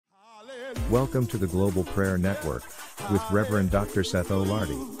Welcome to the Global Prayer Network with Reverend Dr. Seth O.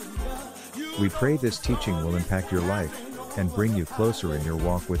 Lartey. We pray this teaching will impact your life and bring you closer in your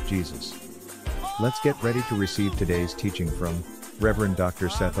walk with Jesus. Let's get ready to receive today's teaching from Reverend Dr.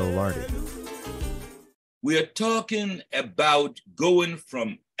 Seth O. Lartey. We are talking about going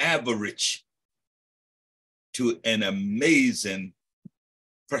from average to an amazing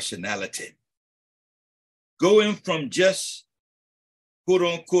personality. Going from just, quote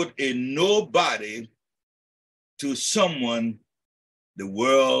unquote, a nobody to someone the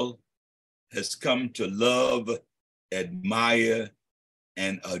world has come to love, admire,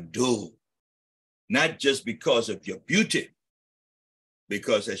 and adore. Not just because of your beauty,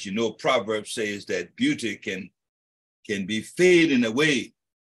 because as you know, Proverbs says that beauty can be fading away,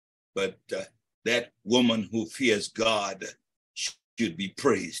 but that woman who fears God should be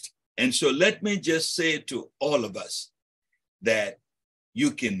praised. And so let me just say to all of us that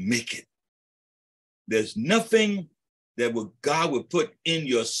you can make it. There's nothing that God will put in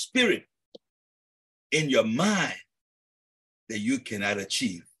your spirit, in your mind, that you cannot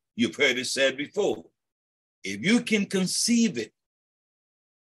achieve. You've heard it said before. If you can conceive it,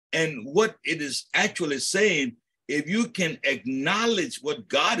 and what it is actually saying, if you can acknowledge what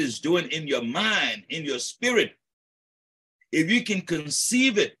God is doing in your mind, in your spirit, if you can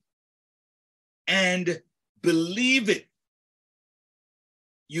conceive it and believe it,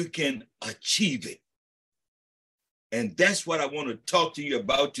 you can achieve it. And that's what I want to talk to you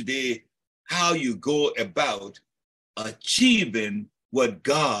about today, how you go about achieving what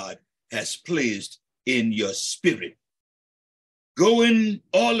God has placed in your spirit. Going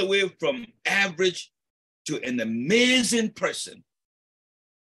all the way from average to an amazing person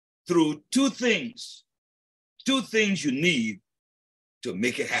through two things you need to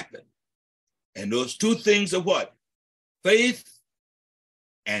make it happen. And those two things are what? Faith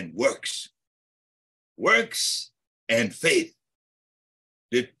and works. Works and faith.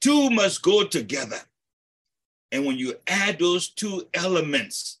 The two must go together. And when you add those two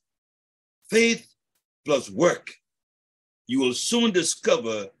elements, faith plus work, you will soon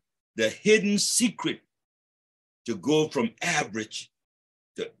discover the hidden secret to go from average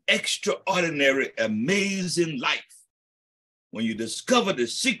to extraordinary, amazing life. When you discover the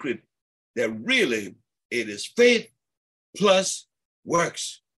secret that really it is faith plus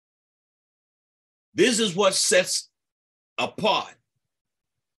works. This is what sets apart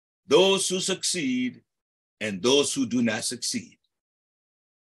those who succeed and those who do not succeed.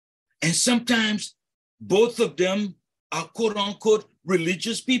 And sometimes both of them are quote unquote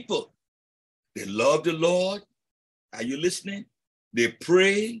religious people. They love the Lord. Are you listening? They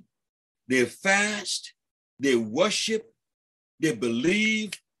pray, they fast, they worship, they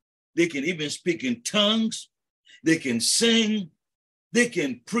believe, they can even speak in tongues, they can sing, they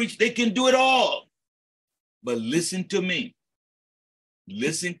can preach, they can do it all. But listen to me.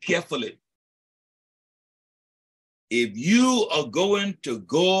 Listen carefully. If you are going to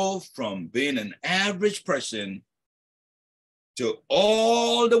go from being an average person to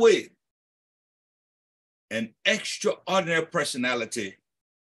all the way an extraordinary personality,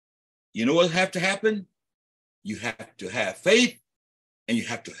 you know what have to happen? You have to have faith and you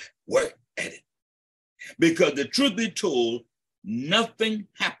have to work at it. Because the truth be told, nothing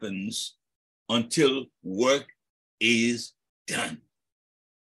happens until work is done.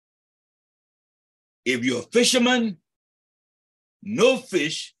 If you're a fisherman, no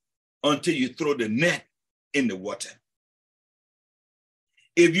fish until you throw the net in the water.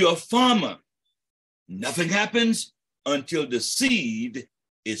 If you're a farmer, nothing happens until the seed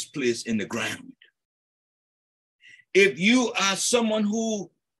is placed in the ground. If you are someone who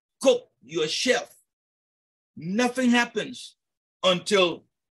cooks, you're a chef, nothing happens until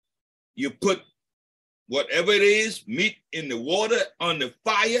you put whatever it is, meat in the water, on the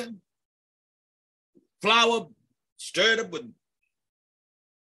fire, flour stirred up with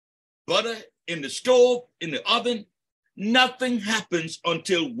butter in the stove, in the oven. Nothing happens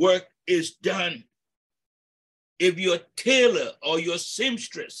until work is done. If you're a tailor or you're a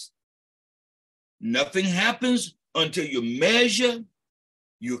seamstress, nothing happens until you measure,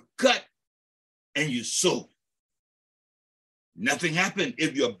 you cut, and you sew. Nothing happens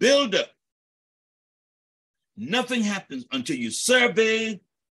if you're a builder. Nothing happens until you survey,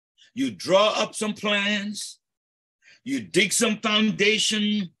 you draw up some plans, you dig some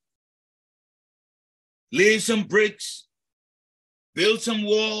foundation, lay some bricks, build some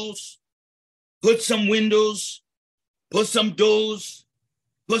walls, put some windows, put some doors,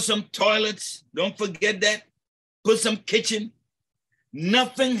 put some toilets, don't forget that, put some kitchen.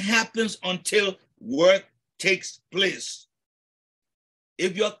 Nothing happens until work takes place.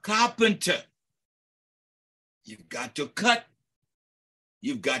 If you're a carpenter, you've got to cut,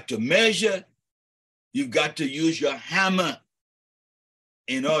 you've got to measure, you've got to use your hammer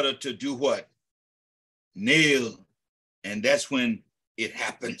in order to do what? Nail. And that's when it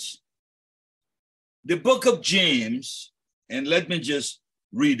happens. The book of James, and let me just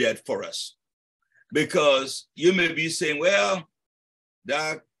read that for us, because you may be saying, well,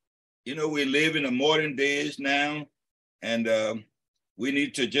 Doc, you know, we live in the modern days now, and we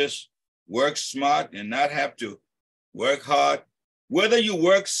need to just work smart and not have to work hard. Whether you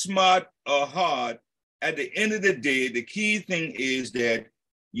work smart or hard, at the end of the day, the key thing is that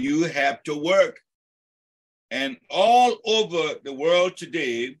you have to work. And all over the world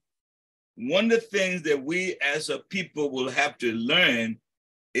today, one of the things that we as a people will have to learn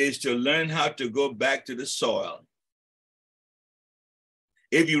is to learn how to go back to the soil.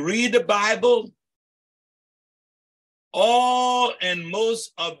 If you read the Bible, all and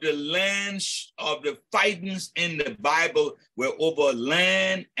most of the lands of the fightings in the Bible were over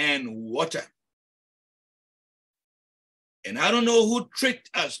land and water. And I don't know who tricked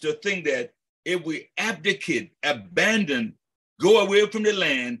us to think that if we abdicate, abandon, go away from the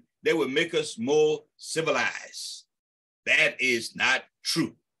land, that would make us more civilized. That is not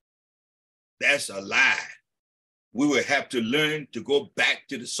true. That's a lie. We will have to learn to go back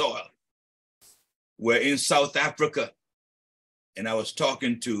to the soil. We're in South Africa, and I was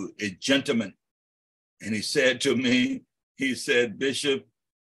talking to a gentleman, and he said to me, he said, Bishop,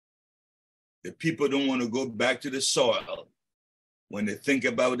 the people don't want to go back to the soil when they think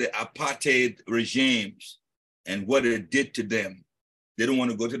about the apartheid regimes and what it did to them. They don't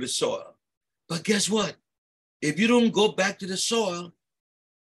want to go to the soil. But guess what? If you don't go back to the soil,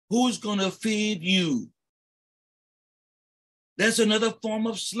 who's going to feed you? That's another form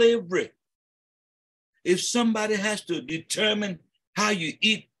of slavery. If somebody has to determine how you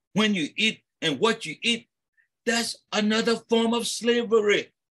eat, when you eat, and what you eat, that's another form of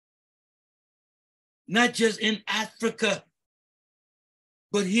slavery. Not just in Africa,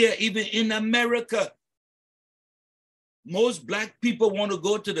 but here, even in America. Most Black people want to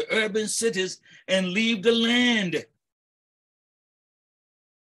go to the urban cities and leave the land.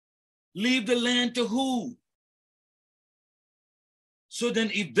 Leave the land to who? So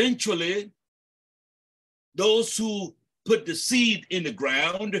then eventually, those who put the seed in the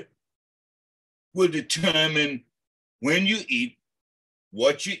ground will determine when you eat,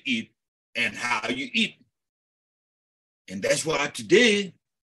 what you eat, and how you eat. And that's why today,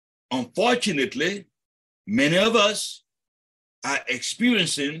 unfortunately, many of us are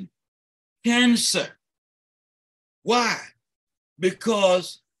experiencing cancer. Why?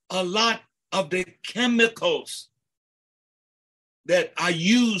 Because a lot of the chemicals that are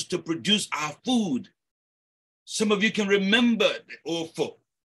used to produce our food, some of you can remember the old folk.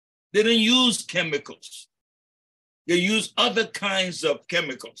 They didn't use chemicals. They use other kinds of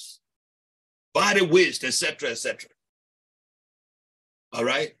chemicals, body waste, etc., etc. All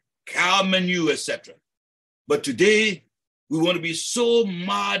right? Cow manure, etc. But today, we want to be so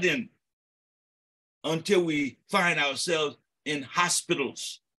modern until we find ourselves in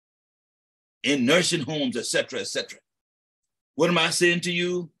hospitals, in nursing homes, etc., etc. What am I saying to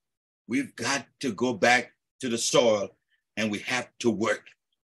you? We've got to go back to the soil and we have to work.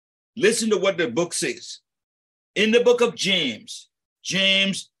 Listen to what the book says. In the book of James,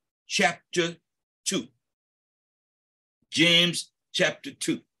 James chapter 2. James chapter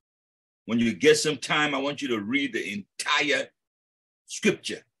 2. When you get some time, I want you to read the entire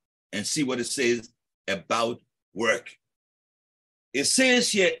scripture and see what it says about work. It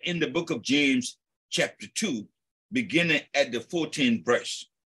says here in the book of James chapter 2, beginning at the 14th verse.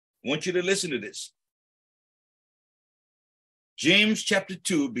 I want you to listen to this. James chapter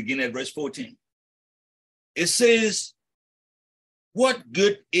 2, beginning at verse 14. It says, what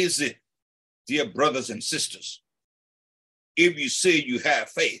good is it, dear brothers and sisters, if you say you have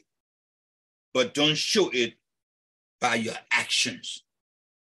faith, but don't show it by your actions?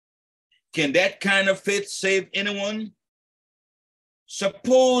 Can that kind of faith save anyone?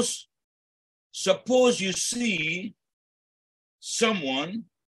 Suppose you see someone,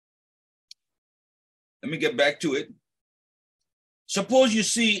 let me get back to it. Suppose you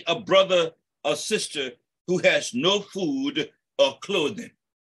see a brother or sister who has no food or clothing,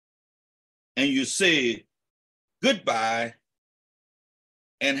 and you say goodbye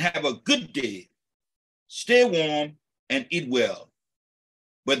and have a good day, stay warm and eat well,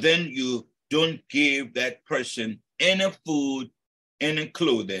 but then you don't give that person any food, any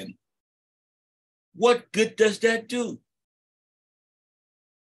clothing. What good does that do?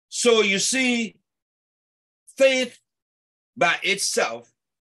 So you see, faith by itself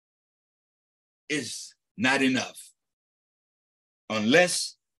is not enough.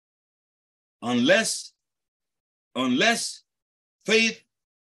 Unless faith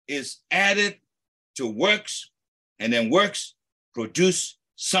is added to works, and then works produce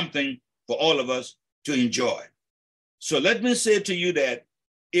something for all of us to enjoy. So let me say to you that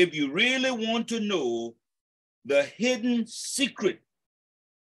if you really want to know the hidden secret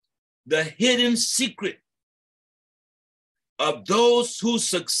of those who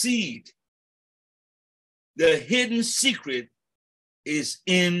succeed, the hidden secret is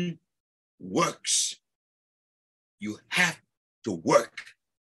in works. You have to work.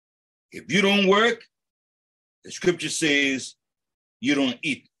 If you don't work, the scripture says you don't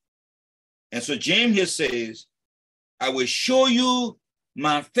eat. And so James here says, I will show you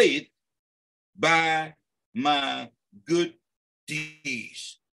my faith by my good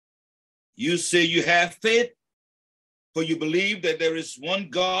deeds. You say you have faith, for you believe that there is one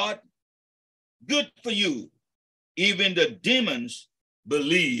God. Good for you. Even the demons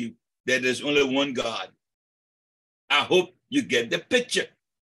believe that there's only one God. I hope you get the picture.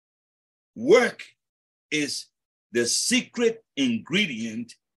 Work is the secret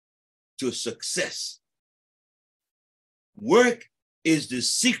ingredient to success. Work is the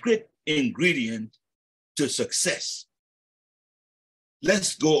secret ingredient to success.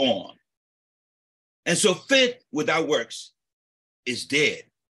 Let's go on. And so faith without works is dead,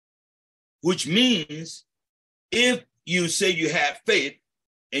 which means if you say you have faith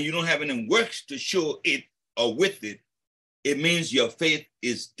and you don't have any works to show it or with it, it means your faith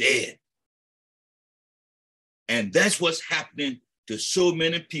is dead. And that's what's happening to so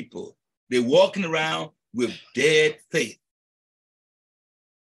many people. They're walking around with dead faith.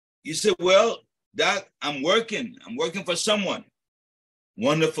 You say, well, Doc, I'm working for someone.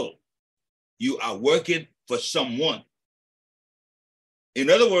 Wonderful. You are working for someone. In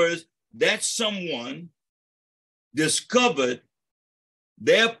other words, that someone discovered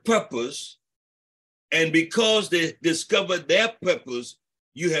their purpose, and because they discovered their purpose,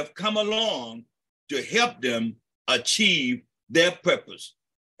 you have come along to help them achieve their purpose.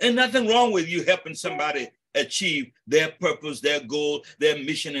 And nothing wrong with you helping somebody achieve their purpose, their goal, their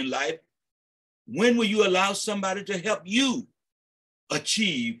mission in life. When will you allow somebody to help you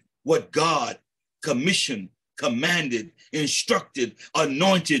achieve what God commissioned, commanded, instructed,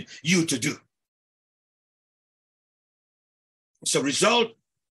 anointed you to do? As a result,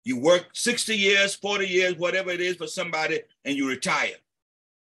 you work 60 years, 40 years, whatever it is for somebody, and you retire.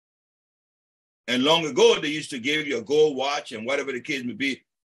 And long ago, they used to give you a gold watch and whatever the case may be.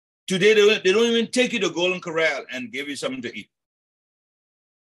 Today, they don't even take you to Golden Corral and give you something to eat.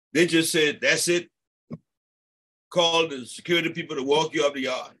 They just said, that's it. Call the security people to walk you up the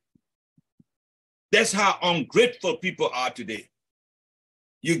yard. That's how ungrateful people are today.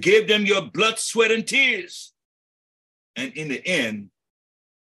 You gave them your blood, sweat, and tears. And in the end,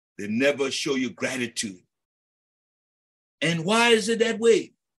 they never show you gratitude. And why is it that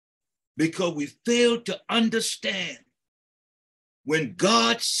way? Because we fail to understand when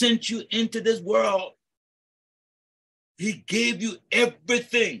God sent you into this world, he gave you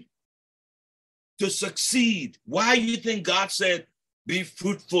everything to succeed. Why do you think God said, be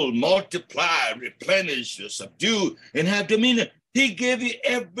fruitful, multiply, replenish, subdue, and have dominion? He gave you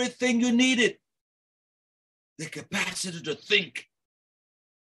everything you needed. The capacity to think,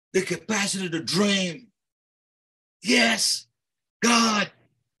 the capacity to dream. Yes, God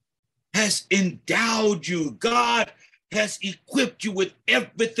has endowed you. God has equipped you with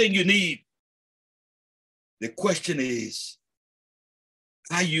everything you need. The question is,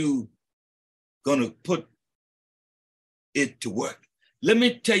 are you going to put it to work? Let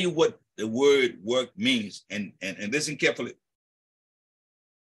me tell you what the word work means, and listen carefully.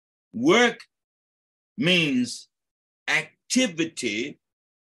 Work means activity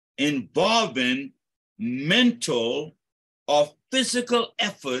involving mental or physical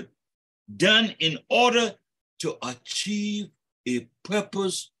effort done in order to achieve a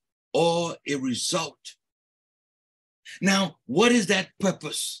purpose or a result. Now, what is that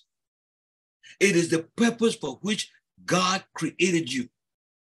purpose? It is the purpose for which God created you.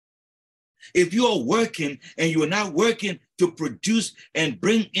 If you are working and you are not working to produce and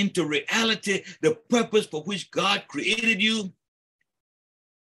bring into reality the purpose for which God created you,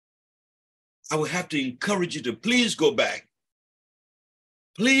 I will have to encourage you to please go back.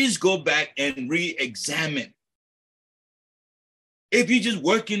 Please go back and re-examine. If you're just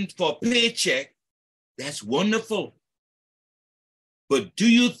working for a paycheck, that's wonderful. But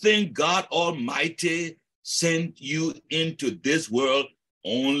do you think God Almighty sent you into this world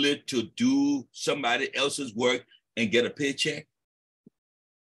only to do somebody else's work and get a paycheck?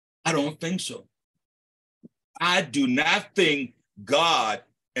 I don't think so. I do not think God,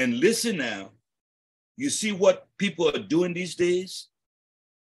 and listen now, you see what people are doing these days?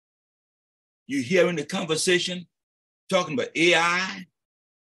 You hearing the conversation talking about AI.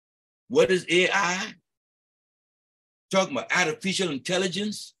 What is AI? Talking about artificial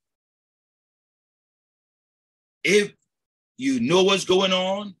intelligence. If you know what's going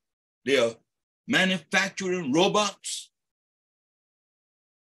on, they're manufacturing robots.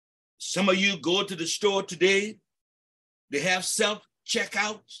 Some of you go to the store today, they have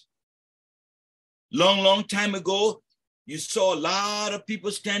self-checkouts. Long time ago, you saw a lot of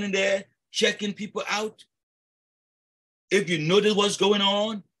people standing there checking people out. If you notice what's going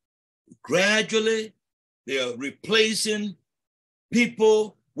on, gradually they're replacing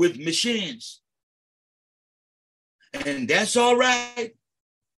people with machines. And that's all right.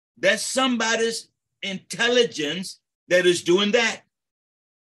 That's somebody's intelligence that is doing that.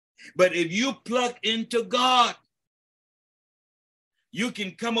 But if you plug into God, you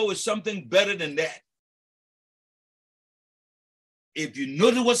can come up with something better than that. If you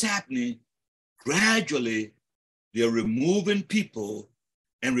notice what's happening, gradually they're removing people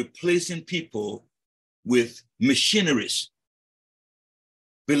and replacing people with machineries.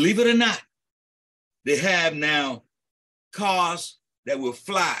 Believe it or not, they have now cars that will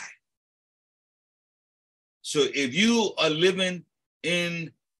fly. So if you are living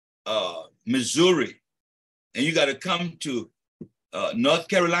in Missouri and you got to come to North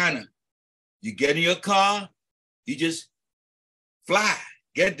Carolina, you get in your car, you just fly,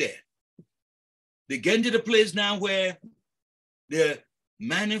 get there. They get into the place now where they're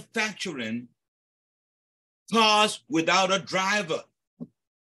manufacturing cars without a driver.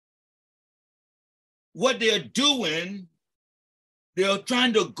 What they're doing, they're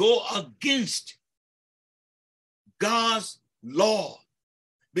trying to go against God's law,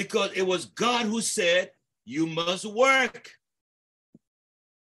 because it was God who said, you must work.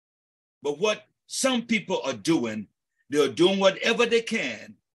 But what some people are doing, they're doing whatever they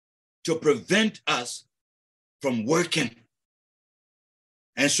can to prevent us from working.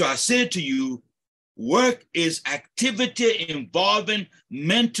 And so I said to you, work is activity involving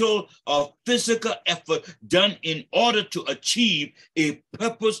mental or physical effort done in order to achieve a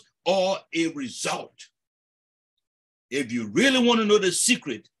purpose or a result. If you really want to know the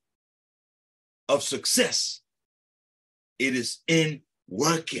secret of success, it is in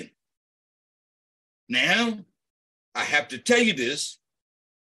working. Now, I have to tell you this.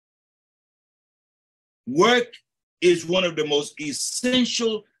 Work is one of the most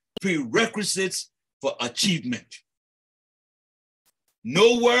essential prerequisites for achievement.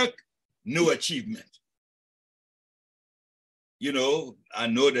 No work, no achievement. You know, I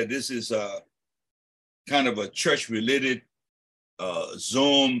know that this is kind of a church-related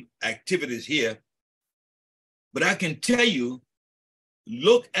Zoom activities here, but I can tell you,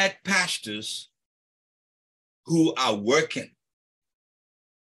 look at pastors who are working,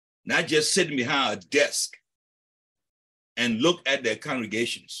 not just sitting behind a desk, and look at their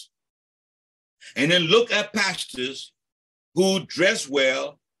congregations. And then look at pastors who dress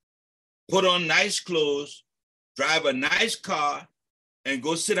well, put on nice clothes, drive a nice car, and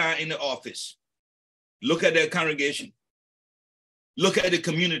go sit down in the office. Look at their congregation. Look at the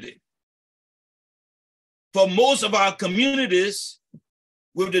community. For most of our communities,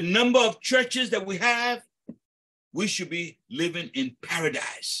 with the number of churches that we have, we should be living in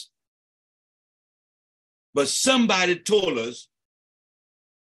paradise. But somebody told us,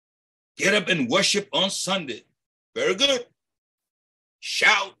 get up and worship on Sunday. Very good.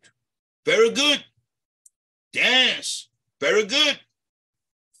 Shout. Very good. Dance. Very good.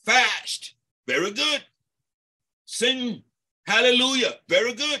 Fast. Very good. Sing hallelujah.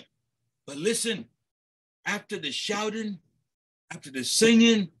 Very good. But listen, after the shouting, after the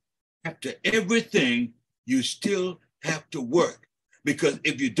singing, after everything, you still have to work. Because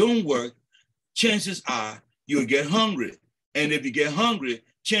if you don't work, chances are you'll get hungry. And if you get hungry,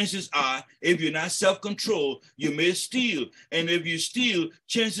 chances are, if you're not self-controlled, you may steal. And if you steal,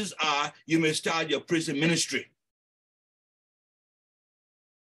 chances are you may start your prison ministry.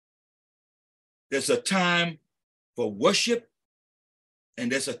 There's a time for worship,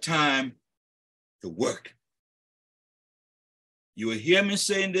 and there's a time to work. You will hear me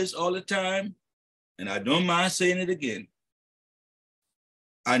saying this all the time, and I don't mind saying it again.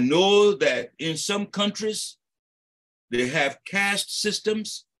 I know that in some countries, they have caste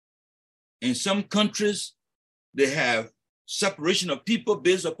systems. In some countries, they have separation of people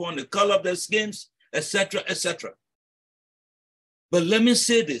based upon the color of their skins, etc., etc. But let me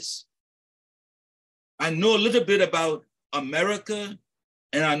say this. I know a little bit about America,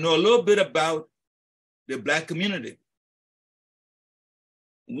 and I know a little bit about the Black community.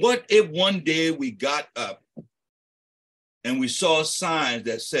 What if one day we got up and we saw signs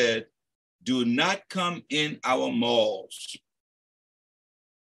that said, do not come in our malls?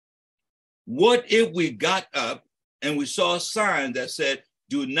 What if we got up and we saw signs that said,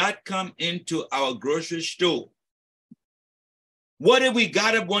 do not come into our grocery store? What if we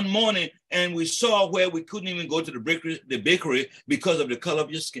got up one morning and we saw where we couldn't even go to the bakery because of the color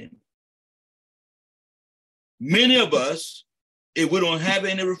of your skin? Many of us, if we don't have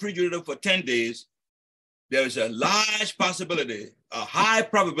any refrigerator for 10 days, there is a large possibility, a high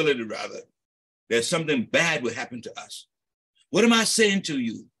probability rather, that something bad will happen to us. What am I saying to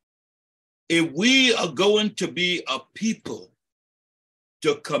you? If we are going to be a people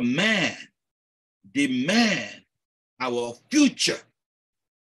to command, demand our future,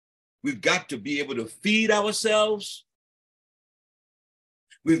 we've got to be able to feed ourselves.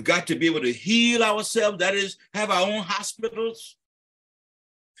 We've got to be able to heal ourselves, that is, have our own hospitals.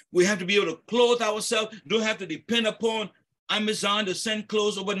 We have to be able to clothe ourselves, don't have to depend upon Amazon to send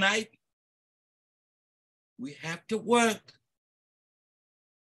clothes overnight. We have to work.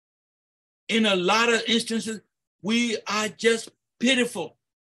 In a lot of instances, we are just pitiful.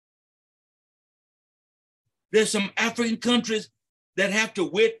 There's some African countries that have to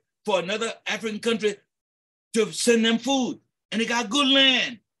wait for another African country to send them food, and they got good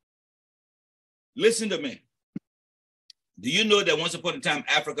land. Listen to me. Do you know that once upon a time,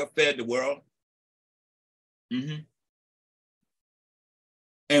 Africa fed the world?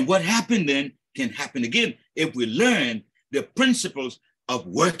 And what happened then can happen again if we learn the principles of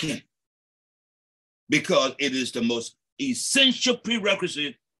working, because it is the most essential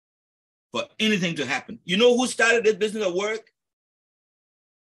prerequisite for anything to happen. You know who started this business of work?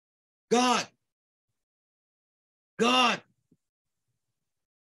 God. God.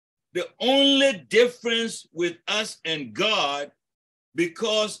 The only difference with us and God,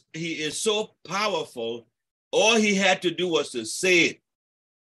 because he is so powerful, all he had to do was to say it.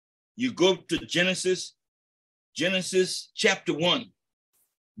 You go to Genesis chapter 1,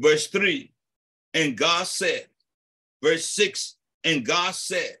 verse 3, and God said, verse 6, and God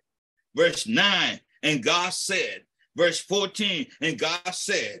said, verse 9, and God said, verse 14, and God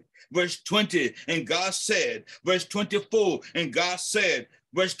said, verse 20, and God said, verse 24, and God said,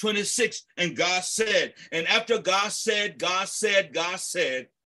 verse 26, and God said, and after God said,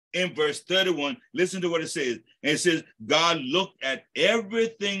 in verse 31, listen to what it says. And it says, God looked at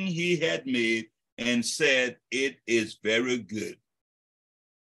everything he had made and said, it is very good.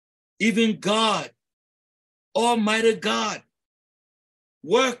 Even God, Almighty God,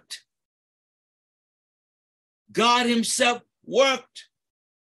 worked. God himself worked.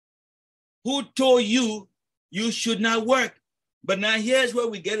 Who told you you should not work? But now here's where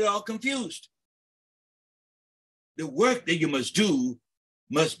we get it all confused. The work that you must do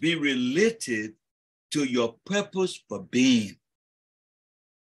must be related to your purpose for being.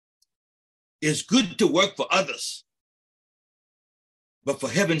 It's good to work for others, but for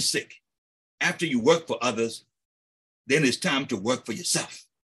heaven's sake, after you work for others, then it's time to work for yourself.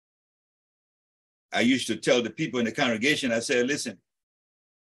 I used to tell the people in the congregation, I said, listen,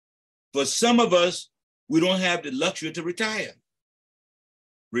 for some of us, we don't have the luxury to retire.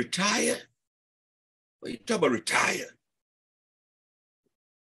 Retire? What are you talking about retire?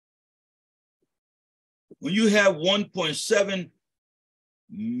 When you have 1.7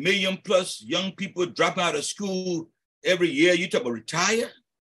 million plus young people drop out of school every year, you talk about retire?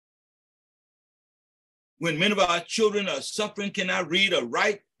 When many of our children are suffering, cannot read or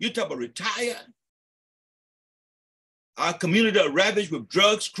write, you talk about retire? Our community are ravaged with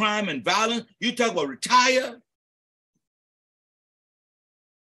drugs, crime, and violence, you talk about retire?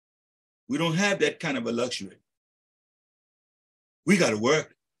 We don't have that kind of a luxury. We got to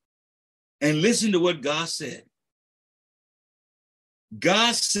work. And listen to what God said.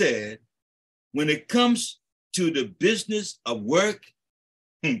 God said, when it comes to the business of work,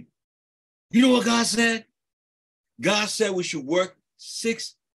 you know what God said? God said we should work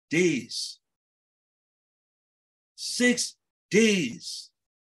 6 days. 6 days.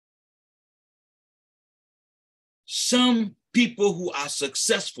 Some people who are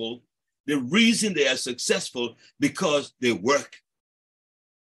successful, the reason they are successful because they work.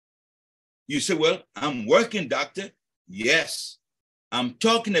 You say, well, I'm working, doctor. Yes, I'm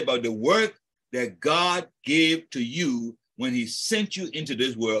talking about the work that God gave to you when he sent you into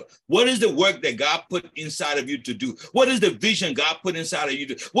this world. What is the work that God put inside of you to do? What is the vision God put inside of you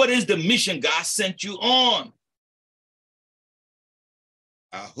to do? What is the mission God sent you on?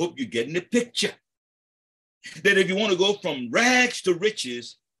 I hope you're getting the picture. That if you want to go from rags to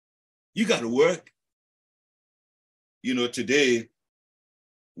riches, you got to work. You know, today,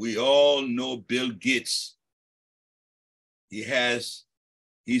 we all know Bill Gates.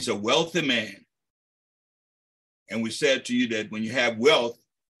 He's a wealthy man. And we said to you that when you have wealth,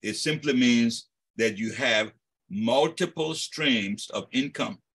 it simply means that you have multiple streams of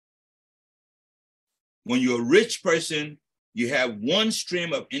income. When you're a rich person, you have one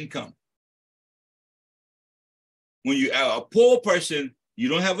stream of income. When you are a poor person, you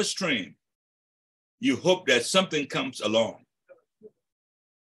don't have a stream. You hope that something comes along.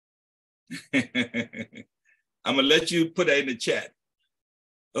 I'm gonna let you put that in the chat,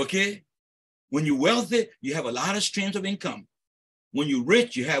 okay? When you're wealthy, you have a lot of streams of income. When you're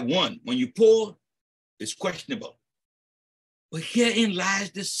rich, you have one. When you're poor, it's questionable. But herein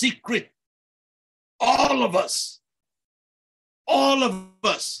lies the secret. All of us,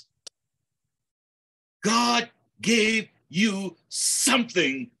 God gave you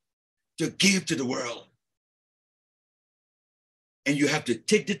something to give to the world. And you have to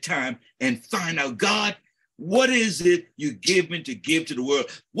take the time and find out, God, what is it you give me to give to the world?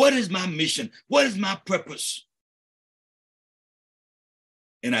 What is my mission? What is my purpose?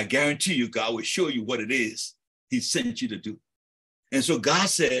 And I guarantee you, God will show you what it is he sent you to do. And so God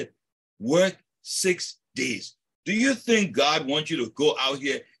said, work 6 days. Do you think God wants you to go out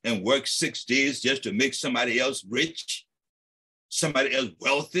here and work 6 days just to make somebody else rich, somebody else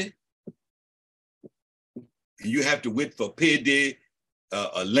wealthy? And you have to wait for payday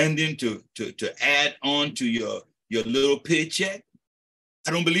lending to add on to your little paycheck?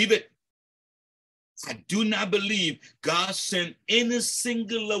 I don't believe it. I do not believe God sent any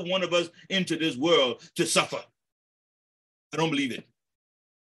singular one of us into this world to suffer. I don't believe it.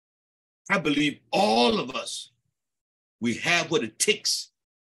 I believe all of us, we have what it takes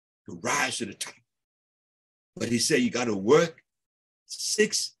to rise to the top. But he said, you got to work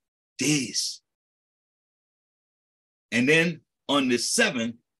 6 days. And then on the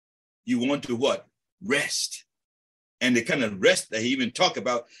 7th, you want to what? Rest. And the kind of rest that he even talked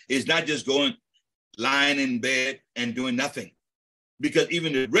about is not just lying in bed and doing nothing. Because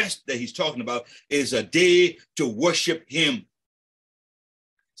even the rest that he's talking about is a day to worship him.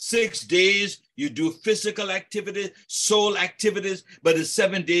 6 days, you do physical activities, soul activities, but the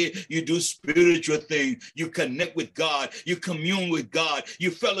 7th day, you do spiritual things. You connect with God, you commune with God, you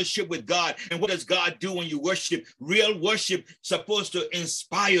fellowship with God. And what does God do when you worship? Real worship supposed to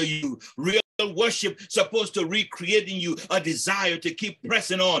inspire you. Real worship supposed to recreate in you a desire to keep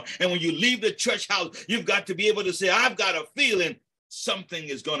pressing on. And when you leave the church house, you've got to be able to say, I've got a feeling something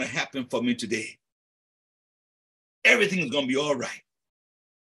is going to happen for me today. Everything is going to be all right.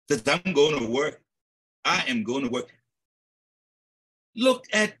 Because I'm going to work. I am going to work. Look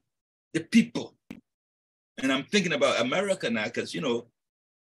at the people. And I'm thinking about America now because, you know,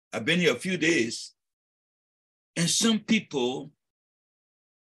 I've been here a few days. And some people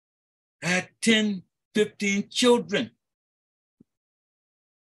had 10, 15 children.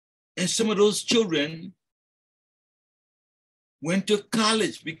 And some of those children went to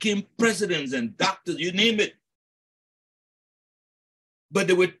college, became presidents and doctors, you name it. But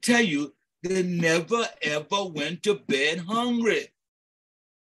they would tell you they never, ever went to bed hungry.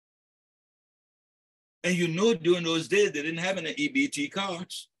 And you know, during those days, they didn't have any EBT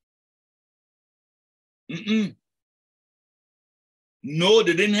cards. No,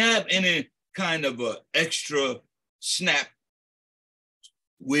 they didn't have any kind of a extra SNAP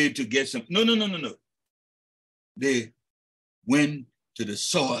way to get some. No. They went to the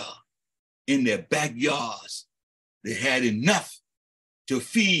soil in their backyards. They had enough to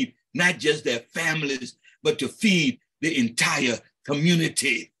feed not just their families, but to feed the entire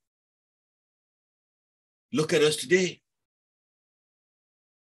community. Look at us today.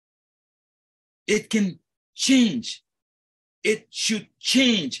 It can change. It should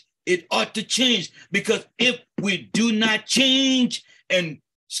change. It ought to change, because if we do not change and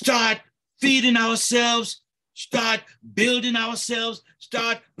start feeding ourselves, start building ourselves,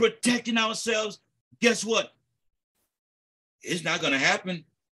 start protecting ourselves, guess what? It's not going to happen.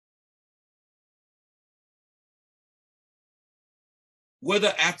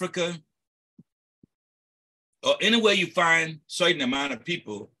 Whether Africa or anywhere you find certain amount of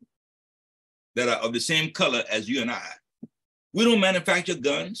people that are of the same color as you and I, we don't manufacture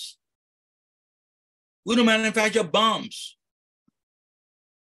guns. We don't manufacture bombs.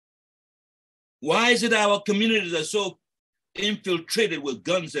 Why is it our communities are so infiltrated with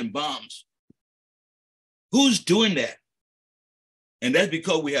guns and bombs? Who's doing that? And that's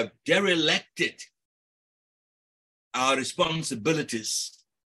because we have derelicted our responsibilities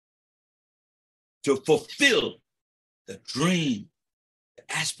to fulfill the dream,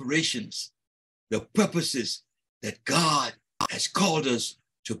 the aspirations, the purposes that God has called us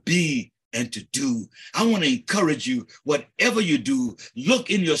to be and to do. I want to encourage you, whatever you do, look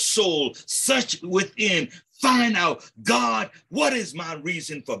in your soul, search within, find out, God, what is my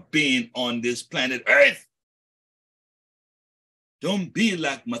reason for being on this planet Earth? Don't be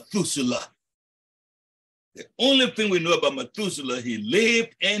like Methuselah. The only thing we know about Methuselah, he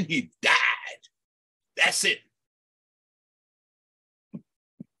lived and he died. That's it.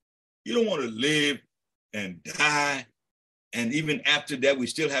 You don't want to live and die, and even after that, we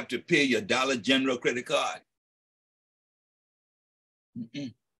still have to pay your Dollar General credit card.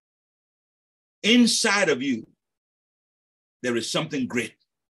 Inside of you, there is something great.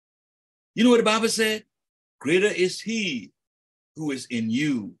 You know what the Bible said? Greater is he who is in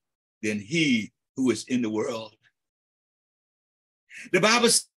you than he who is in the world. The Bible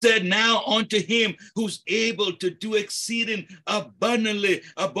said, now unto him who's able to do exceeding abundantly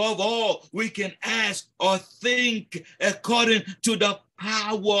above all we can ask or think, according to the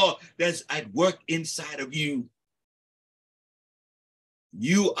power that's at work inside of you.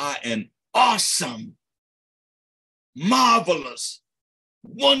 You are an awesome, marvelous,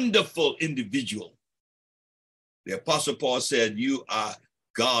 wonderful individual. The Apostle Paul said, you are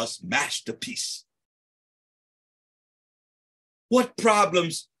God's masterpiece. What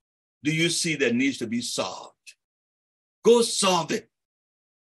problems do you see that needs to be solved? Go solve it.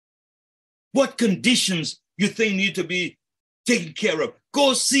 What conditions you think need to be taken care of?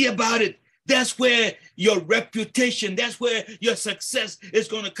 Go see about it. That's where your reputation, that's where your success is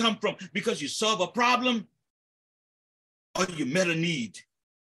going to come from, because you solve a problem or you met a need.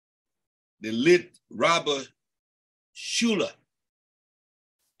 The late Robert Schuller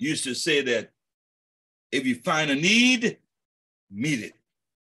used to say that if you find a need, meet it.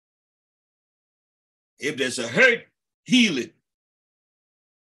 If there's a hurt, heal it.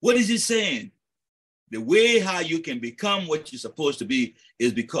 What is he saying? The way how you can become what you're supposed to be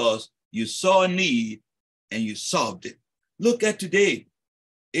is because you saw a need and you solved it. Look at today,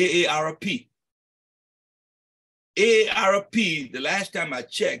 AARP. AARP, the last time I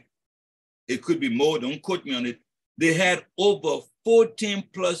checked, it could be more, don't quote me on it, they had over 14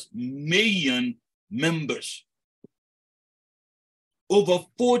 plus million members. Over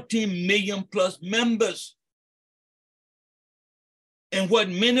 14 million plus members. And what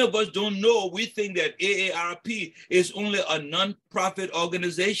many of us don't know, we think that AARP is only a non-profit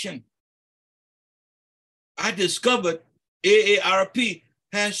organization. I discovered AARP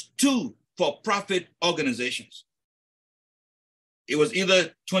has 2 for-profit organizations. It was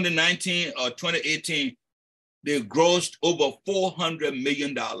either 2019 or 2018, they grossed over $400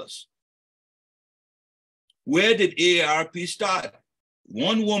 million. Where did AARP start?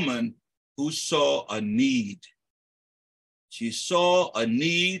 One woman who saw a need. She saw a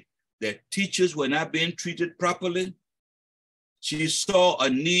need that teachers were not being treated properly. She saw a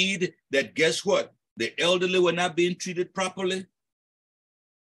need that, guess what? The elderly were not being treated properly.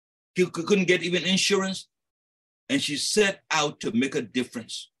 She couldn't get even insurance. And she set out to make a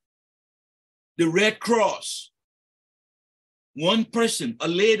difference. The Red Cross, one person, a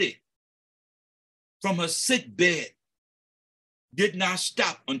lady, from her sick bed, did not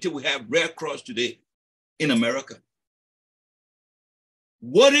stop until we have Red Cross today in America.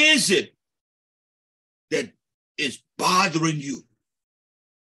 What is it that is bothering you?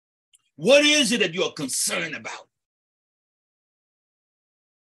 What is it that you are concerned about?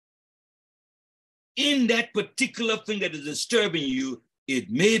 In that particular thing that is disturbing you,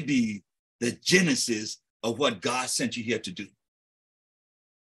 it may be the genesis of what God sent you here to do.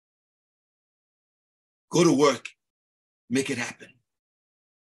 Go to work. Make it happen.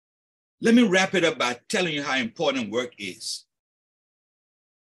 Let me wrap it up by telling you how important work is.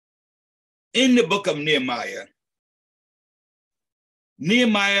 In the book of Nehemiah,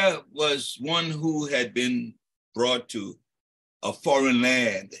 Nehemiah was one who had been brought to a foreign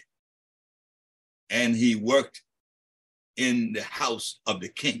land, and he worked in the house of the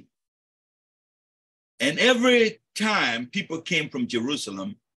king. And every time people came from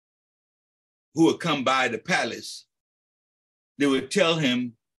Jerusalem who would come by the palace, they would tell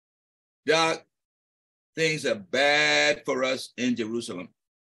him, Doc, things are bad for us in Jerusalem.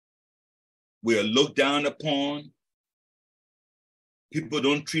 We are looked down upon. People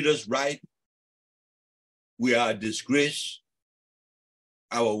don't treat us right. We are a disgrace.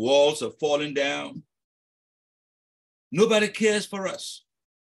 Our walls are falling down. Nobody cares for us.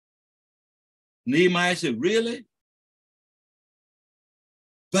 Nehemiah said, really?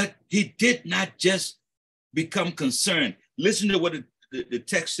 But he did not just become concerned. Listen to what the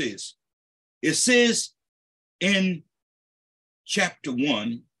text says. It says in chapter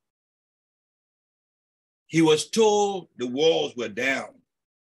 1, he was told the walls were down.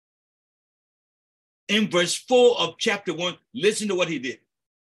 In verse 4 of chapter 1, listen to what he did.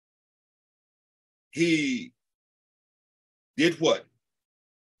 He did what?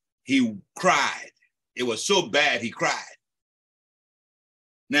 He cried. It was so bad, he cried.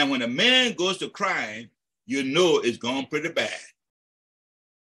 Now, when a man goes to crying, you know it's gone pretty bad.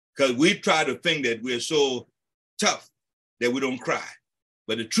 Because we try to think that we're so tough that we don't cry.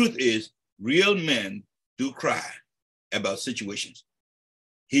 But the truth is, real men do cry about situations.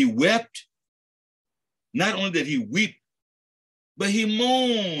 He wept. Not only did he weep, but he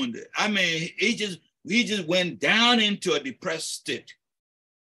moaned. I mean, he just went down into a depressed state.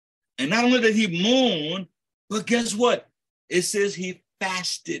 And not only did he moan, but guess what? It says he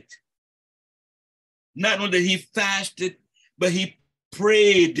fasted. Not only did he fasted, but he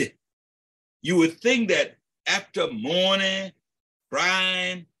prayed. You would think that after mourning,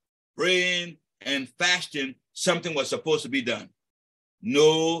 crying, praying, and fasting, something was supposed to be done.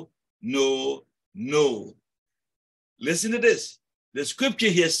 No, no, no. Listen to this. The scripture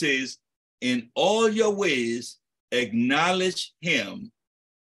here says, in all your ways, acknowledge him.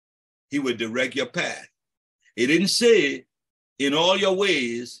 He will direct your path. It didn't say, in all your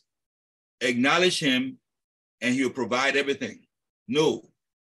ways, acknowledge him and he'll provide everything. No.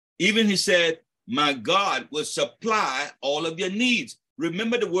 Even he said, my God will supply all of your needs.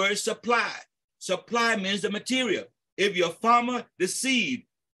 Remember the word supply. Supply means the material. If you're a farmer, the seed.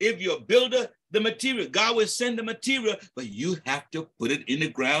 If you're a builder, the material. God will send the material, but you have to put it in the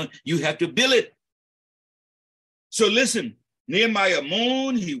ground. You have to build it. So listen, Nehemiah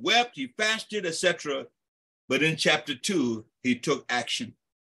moaned, he wept, he fasted, etc. But in chapter 2, he took action.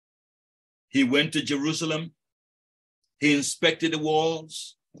 He went to Jerusalem. He inspected the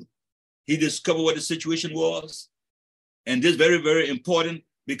walls. He discovered what the situation was. And this is very, very important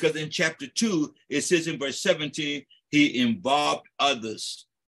because in chapter 2, it says in verse 17, he involved others.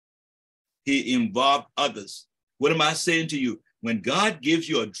 He involved others. What am I saying to you? When God gives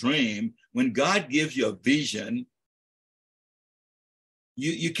you a dream, when God gives you a vision,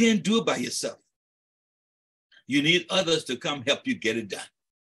 you can't do it by yourself. You need others to come help you get it done.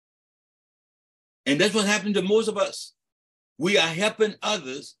 And that's what happened to most of us. We are helping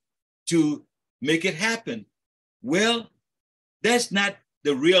others to make it happen. Well, that's not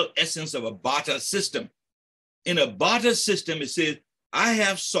the real essence of a barter system. In a barter system, it says, I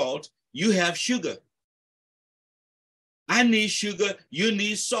have salt, you have sugar. I need sugar, you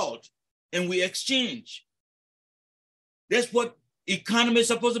need salt, and we exchange. That's what economy is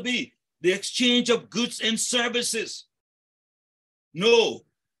supposed to be, the exchange of goods and services. No,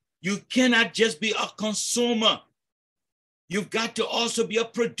 you cannot just be a consumer. You've got to also be a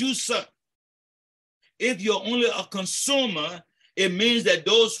producer. If you're only a consumer, it means that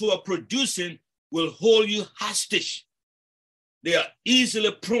those who are producing will hold you hostage. They are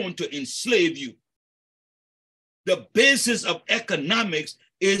easily prone to enslave you. The basis of economics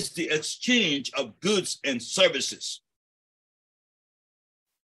is the exchange of goods and services.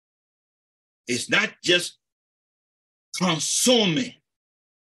 It's not just consuming.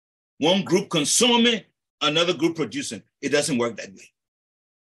 One group consuming, another group producing. It doesn't work that way.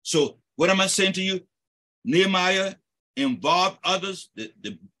 So what am I saying to you? Nehemiah involved others,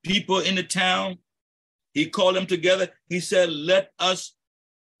 the people in the town. He called them together. He said, let us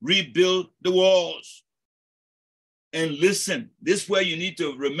rebuild the walls. And listen, this way you need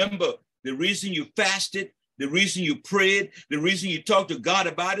to remember the reason you fasted, the reason you prayed, the reason you talked to God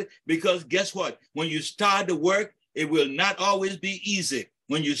about it, because guess what? When you start the work, it will not always be easy.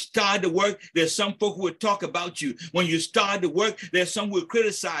 When you start the work, there's some folk who will talk about you. When you start the work, there's some who will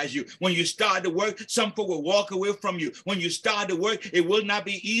criticize you. When you start the work, some folk will walk away from you. When you start the work, it will not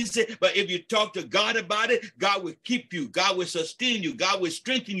be easy, but if you talk to God about it, God will keep you. God will sustain you. God will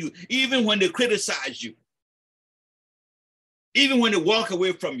strengthen you, even when they criticize you, even when they walk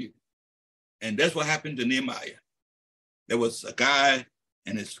away from you. And that's what happened to Nehemiah. There was a guy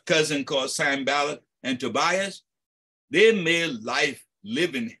and his cousin called Sanballat and Tobias. They made life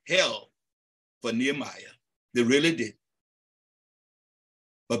live in hell for Nehemiah. They really did.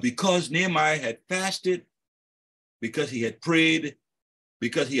 But because Nehemiah had fasted, because he had prayed,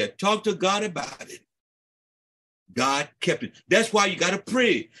 because he had talked to God about it, God kept it. That's why you got to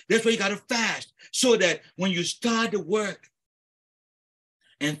pray. That's why you got to fast, so that when you start the work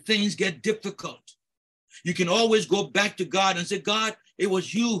and things get difficult, you can always go back to God and say, God, it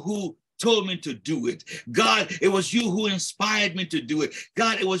was you who told me to do it. God, it was you who inspired me to do it.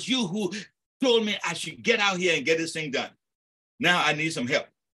 God, it was you who told me I should get out here and get this thing done. Now I need some help.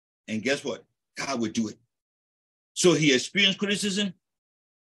 And guess what? God would do it. So he experienced criticism.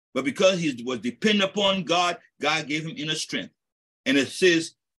 But because he was dependent upon God, God gave him inner strength. And it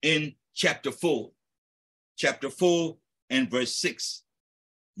says in chapter 4 and verse 6.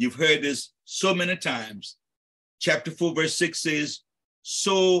 You've heard this so many times. Chapter 4, verse 6 says,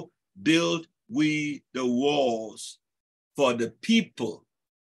 so build we the walls for the people.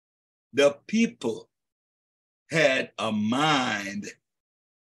 The people had a mind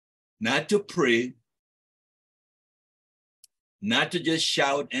not to pray, not to just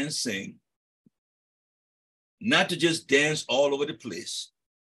shout and sing, not to just dance all over the place,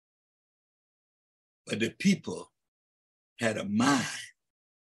 but the people had a mind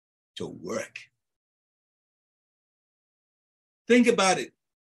to work. Think about it.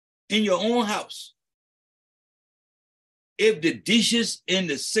 In your own house, if the dishes in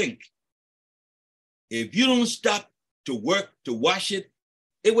the sink, if you don't stop to work to wash it,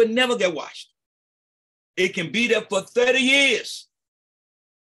 it would never get washed. It can be there for 30 years.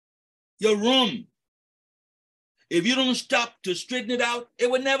 Your room, if you don't stop to straighten it out, it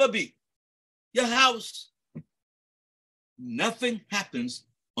would never be. Your house, nothing happens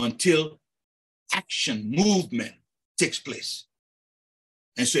until action, movement takes place.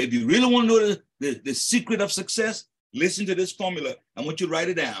 And so if you really want to know the secret of success, listen to this formula. I want you to write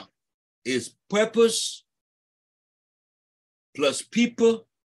it down. It's purpose plus people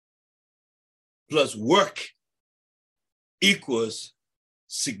plus work equals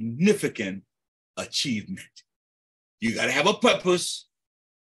significant achievement. You got to have a purpose.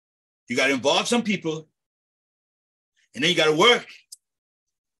 You got to involve some people. And then you got to work.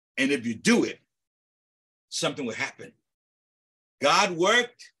 And if you do it, something will happen. God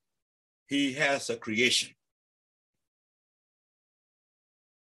worked. He has a creation.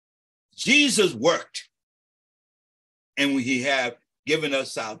 Jesus worked. And he have given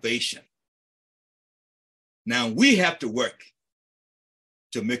us salvation. Now we have to work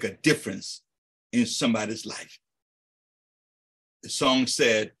to make a difference in somebody's life. The song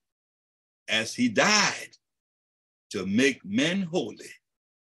said, as he died to make men holy,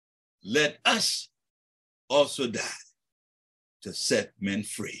 let us also die to set men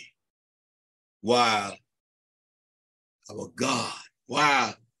free. While our God,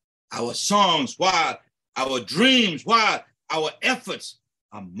 while our songs, while our dreams, while our efforts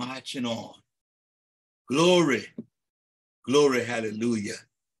are marching on. Glory, glory, hallelujah.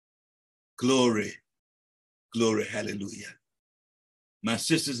 Glory, glory, hallelujah. My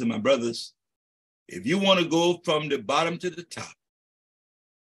sisters and my brothers, if you want to go from the bottom to the top,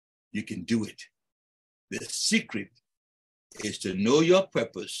 you can do it. The secret is to know your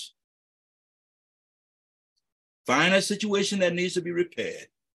purpose. Find a situation that needs to be repaired.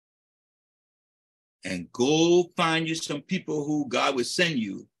 And go find you some people who God will send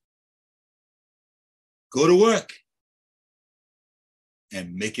you. Go to work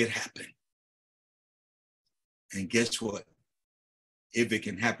and make it happen. And guess what? If it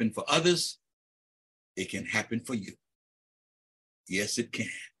can happen for others, it can happen for you. Yes, it can.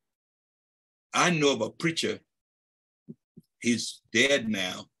 I know of a preacher. He's dead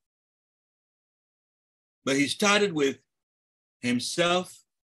now. But he started with himself,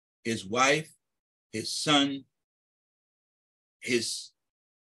 his wife, his son, his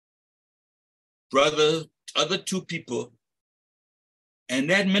brother, other two people. And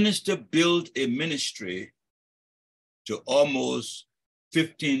that minister built a ministry to almost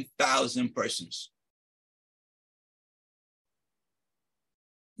 15,000 persons.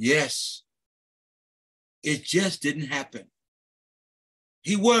 Yes, it just didn't happen.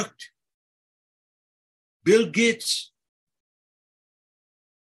 He worked. Bill Gates,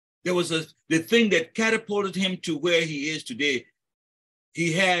 there was the thing that catapulted him to where he is today.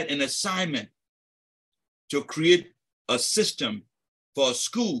 He had an assignment to create a system for a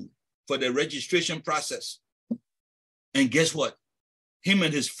school for the registration process. And guess what? Him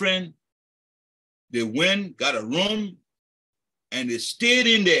and his friend, they went, got a room, and they stayed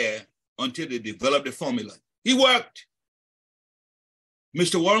in there until they developed the formula. He worked.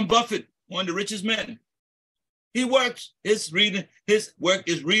 Mr. Warren Buffett, one of the richest men, he works. His work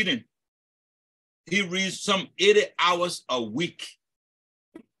is reading. He reads some 80 hours a week.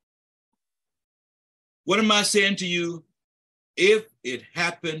 What am I saying to you? If it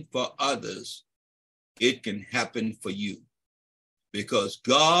happened for others, it can happen for you. Because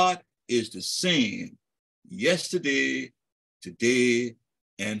God is the same yesterday, today,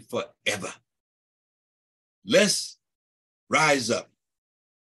 and forever. Let's rise up.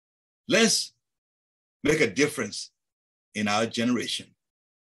 Let's make a difference in our generation.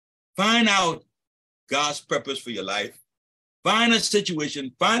 Find out God's purpose for your life. Find a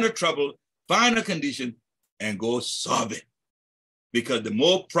situation, find a trouble, find a condition, and go solve it. because the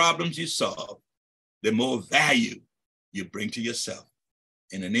more problems you solve, the more value you bring to yourself.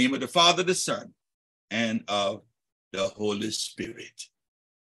 In the name of the Father, the Son, and of the Holy Spirit.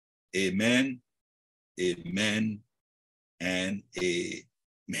 Amen, amen, and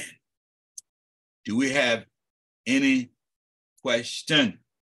amen. Do we have any question?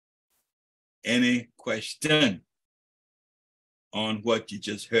 Any question on what you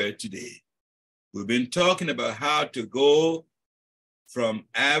just heard today? We've been talking about how to go from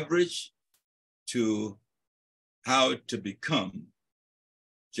average to how to become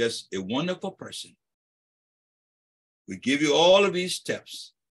just a wonderful person. We give you all of these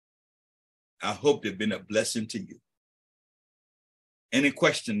steps. I hope they've been a blessing to you. Any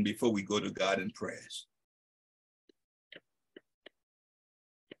question before we go to God in prayers?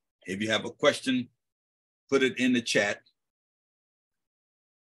 If you have a question, put it in the chat.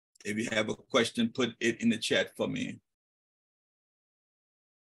 If you have a question, put it in the chat for me.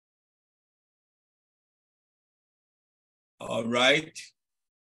 All right.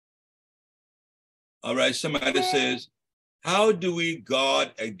 All right, somebody says, how do we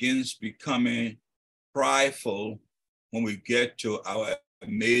guard against becoming prideful when we get to our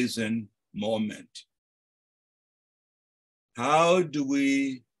amazing moment? How do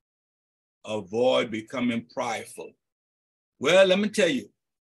we avoid becoming prideful? Well, let me tell you.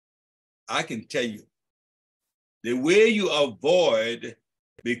 I can tell you. The way you avoid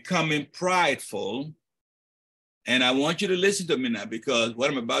becoming prideful, and I want you to listen to me now, because what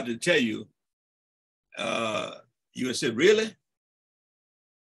I'm about to tell you, you will say, really?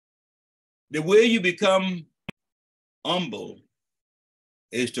 The way you become humble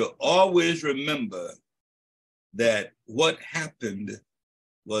is to always remember that what happened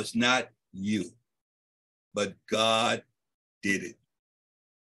was not you, but God did it.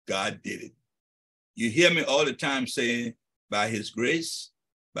 God did it. You hear me all the time saying, by his grace,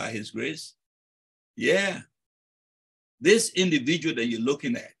 by his grace. Yeah. This individual that you're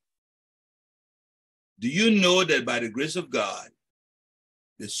looking at, do you know that by the grace of God,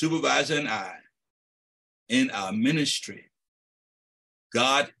 the supervisor and I, in our ministry,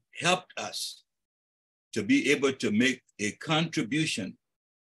 God helped us to be able to make a contribution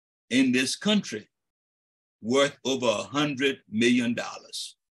in this country worth over $100 million.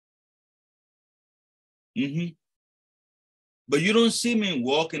 But you don't see me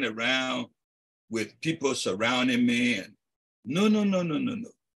walking around with people surrounding me. And no.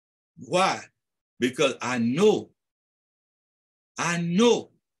 Why? Because I know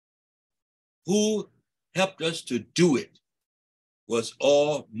who helped us to do it was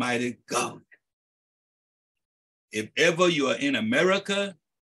Almighty God. If ever you are in America,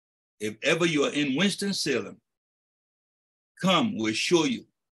 if ever you are in Winston-Salem, come, we'll show you.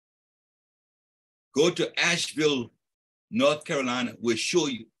 Go to Asheville, North Carolina, we'll show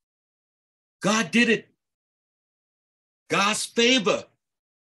you. God did it. God's favor.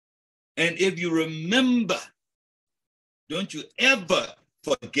 And if you remember, don't you ever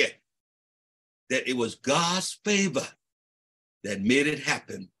forget that it was God's favor that made it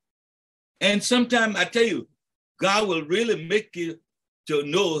happen. And sometimes I tell you, God will really make you to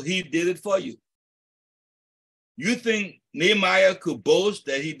know he did it for you. You think Nehemiah could boast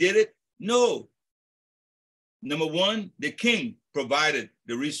that he did it? No. Number one, the king provided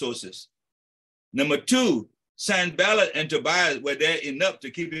the resources. Number two, Sanballat and Tobias were there enough to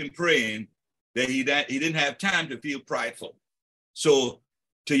keep him praying that he didn't have time to feel prideful. So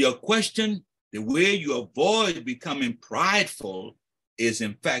to your question, the way you avoid becoming prideful is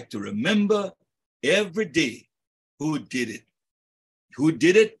in fact to remember every day who did it. Who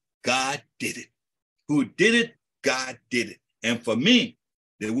did it? God did it. Who did it? God did it. And for me,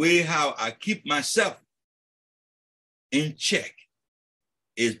 the way how I keep myself in check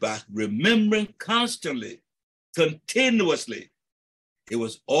is by remembering constantly, continuously, it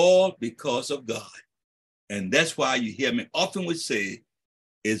was all because of God. And that's why you hear me often would say,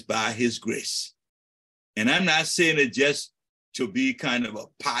 it's by his grace. And I'm not saying it just to be kind of a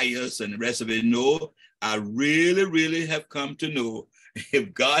pious and the rest of it. No, I really, really have come to know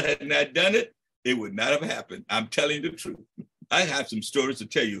if God had not done it, it would not have happened. I'm telling you the truth. I have some stories to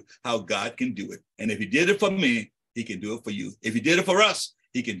tell you how God can do it. And if he did it for me, he can do it for you. If he did it for us,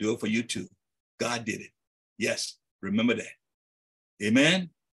 he can do it for you too. God did it. Yes, remember that. Amen.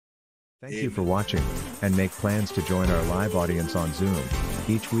 Thank you for watching, and make plans to join our live audience on Zoom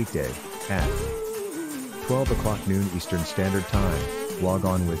each weekday at 12 o'clock noon Eastern Standard Time. Log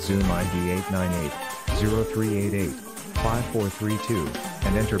on with Zoom ID 898-0388-5432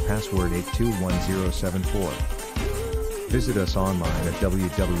 and enter password 821074. Visit us online at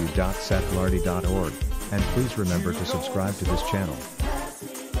www.sethlartey.org. And please remember to subscribe to this channel.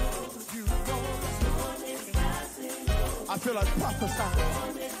 I feel like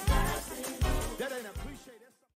prophesying.